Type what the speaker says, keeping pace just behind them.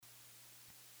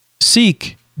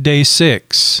Seek Day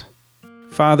 6.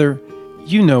 Father,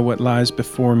 you know what lies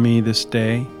before me this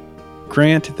day.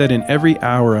 Grant that in every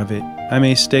hour of it I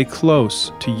may stay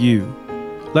close to you.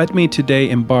 Let me today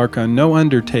embark on no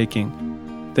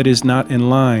undertaking that is not in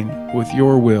line with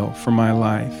your will for my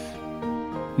life,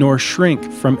 nor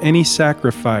shrink from any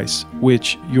sacrifice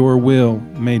which your will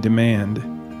may demand.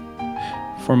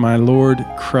 For my Lord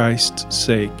Christ's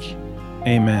sake.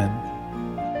 Amen.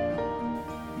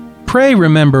 Pray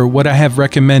remember what I have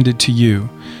recommended to you,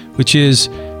 which is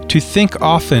to think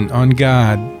often on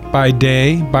God, by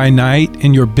day, by night,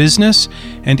 in your business,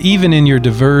 and even in your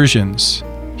diversions.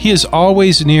 He is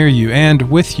always near you and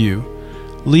with you.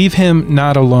 Leave him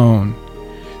not alone.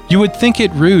 You would think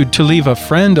it rude to leave a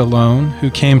friend alone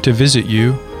who came to visit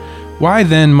you. Why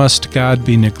then must God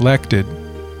be neglected?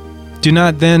 Do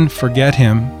not then forget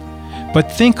him,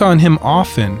 but think on him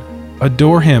often,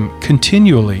 adore him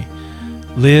continually,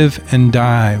 live and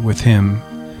die with him.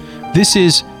 This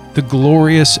is the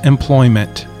glorious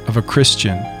employment of a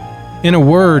Christian. In a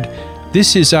word,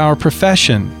 this is our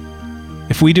profession.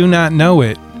 If we do not know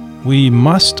it, we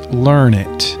must learn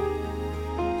it.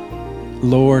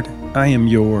 Lord, I am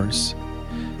yours.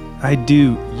 I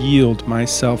do yield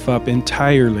myself up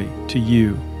entirely to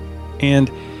you,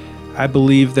 and I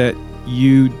believe that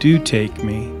you do take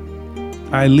me.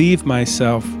 I leave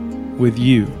myself with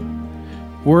you.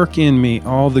 Work in me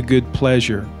all the good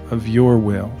pleasure of your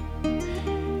will,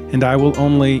 and I will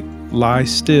only lie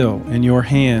still in your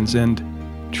hands and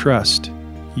trust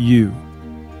you.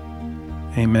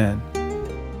 Amen.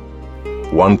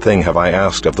 One thing have I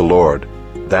asked of the Lord,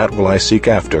 that will I seek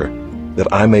after,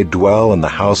 that I may dwell in the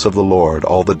house of the Lord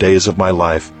all the days of my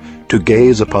life, to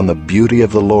gaze upon the beauty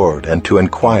of the Lord and to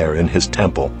inquire in his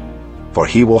temple. For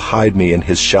he will hide me in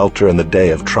his shelter in the day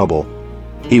of trouble.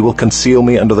 He will conceal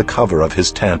me under the cover of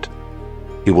his tent.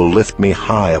 He will lift me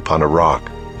high upon a rock.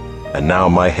 And now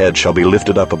my head shall be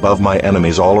lifted up above my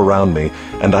enemies all around me,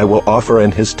 and I will offer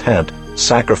in his tent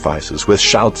sacrifices with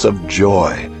shouts of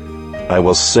joy. I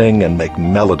will sing and make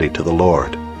melody to the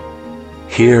Lord.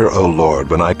 Hear, O Lord,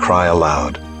 when I cry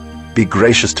aloud. Be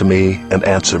gracious to me and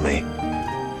answer me.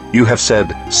 You have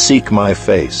said, seek my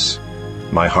face.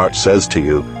 My heart says to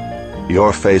you,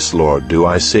 your face, Lord, do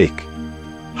I seek.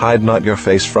 Hide not your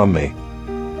face from me.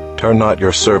 Turn not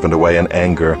your servant away in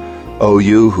anger, O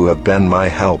you who have been my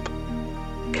help.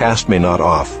 Cast me not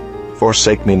off,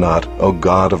 forsake me not, O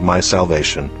God of my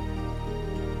salvation.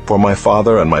 For my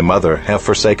father and my mother have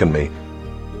forsaken me,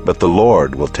 but the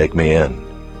Lord will take me in.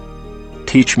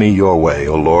 Teach me your way,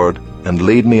 O Lord, and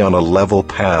lead me on a level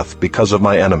path because of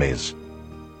my enemies.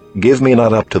 Give me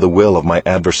not up to the will of my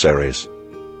adversaries,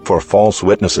 for false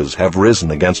witnesses have risen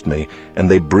against me,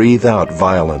 and they breathe out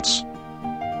violence.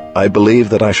 I believe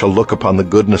that I shall look upon the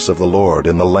goodness of the Lord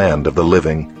in the land of the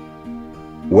living.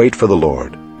 Wait for the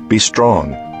Lord, be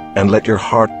strong, and let your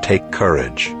heart take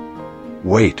courage.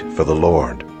 Wait for the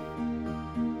Lord.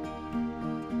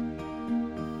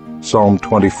 Psalm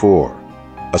 24,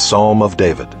 a psalm of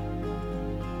David.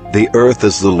 The earth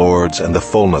is the Lord's and the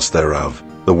fullness thereof,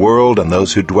 the world and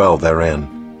those who dwell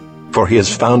therein. For he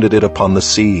has founded it upon the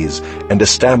seas, and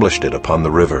established it upon the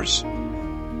rivers.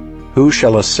 Who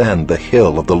shall ascend the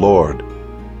hill of the Lord?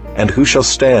 And who shall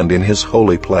stand in his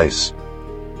holy place?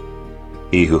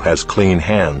 He who has clean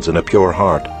hands and a pure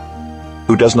heart,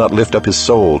 who does not lift up his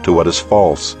soul to what is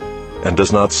false, and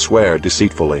does not swear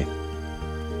deceitfully.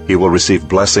 He will receive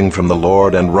blessing from the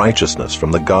Lord and righteousness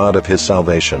from the God of his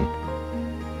salvation.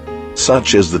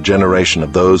 Such is the generation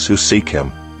of those who seek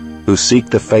him, who seek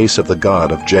the face of the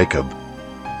God of Jacob.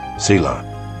 Selah.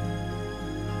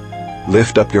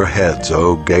 Lift up your heads,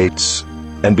 O gates,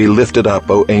 and be lifted up,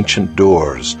 O ancient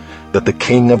doors, that the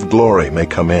King of glory may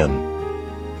come in.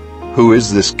 Who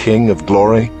is this King of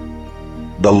glory?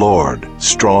 The Lord,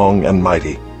 strong and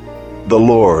mighty, the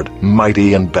Lord,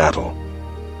 mighty in battle.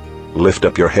 Lift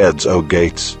up your heads, O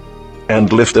gates,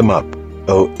 and lift them up,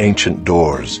 O ancient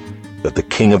doors, that the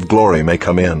King of glory may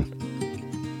come in.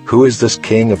 Who is this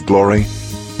King of glory?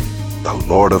 The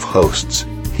Lord of hosts.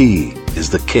 He is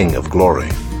the King of glory.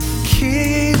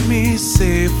 Keep me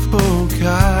safe, O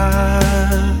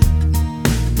God,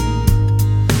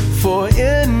 for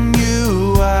in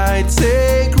you I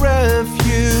take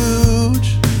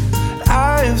refuge.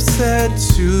 I have said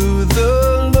to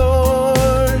the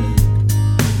Lord,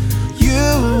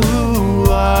 you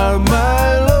are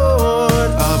my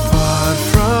Lord. Apart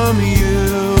from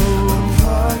you,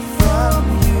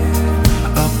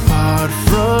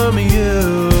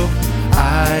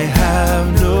 I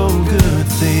have no good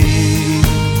thing.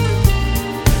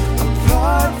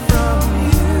 Apart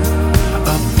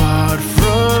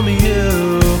from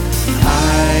you,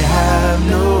 I have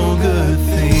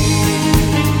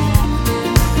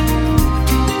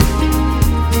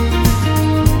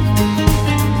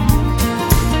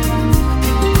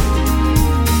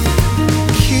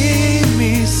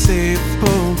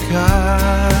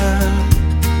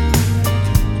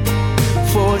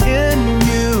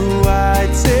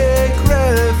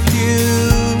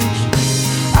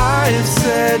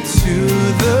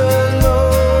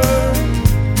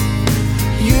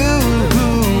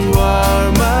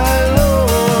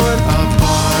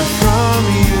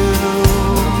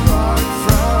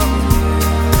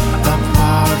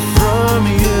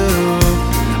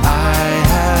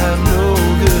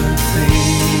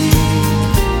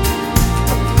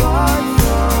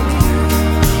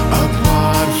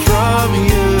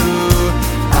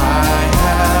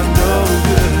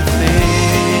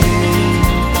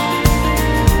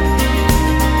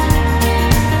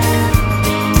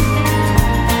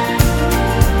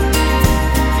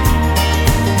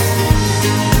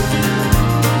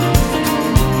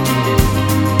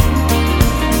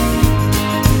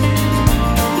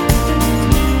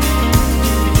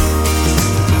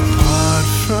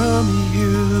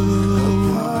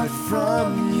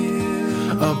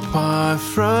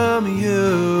from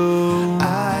you.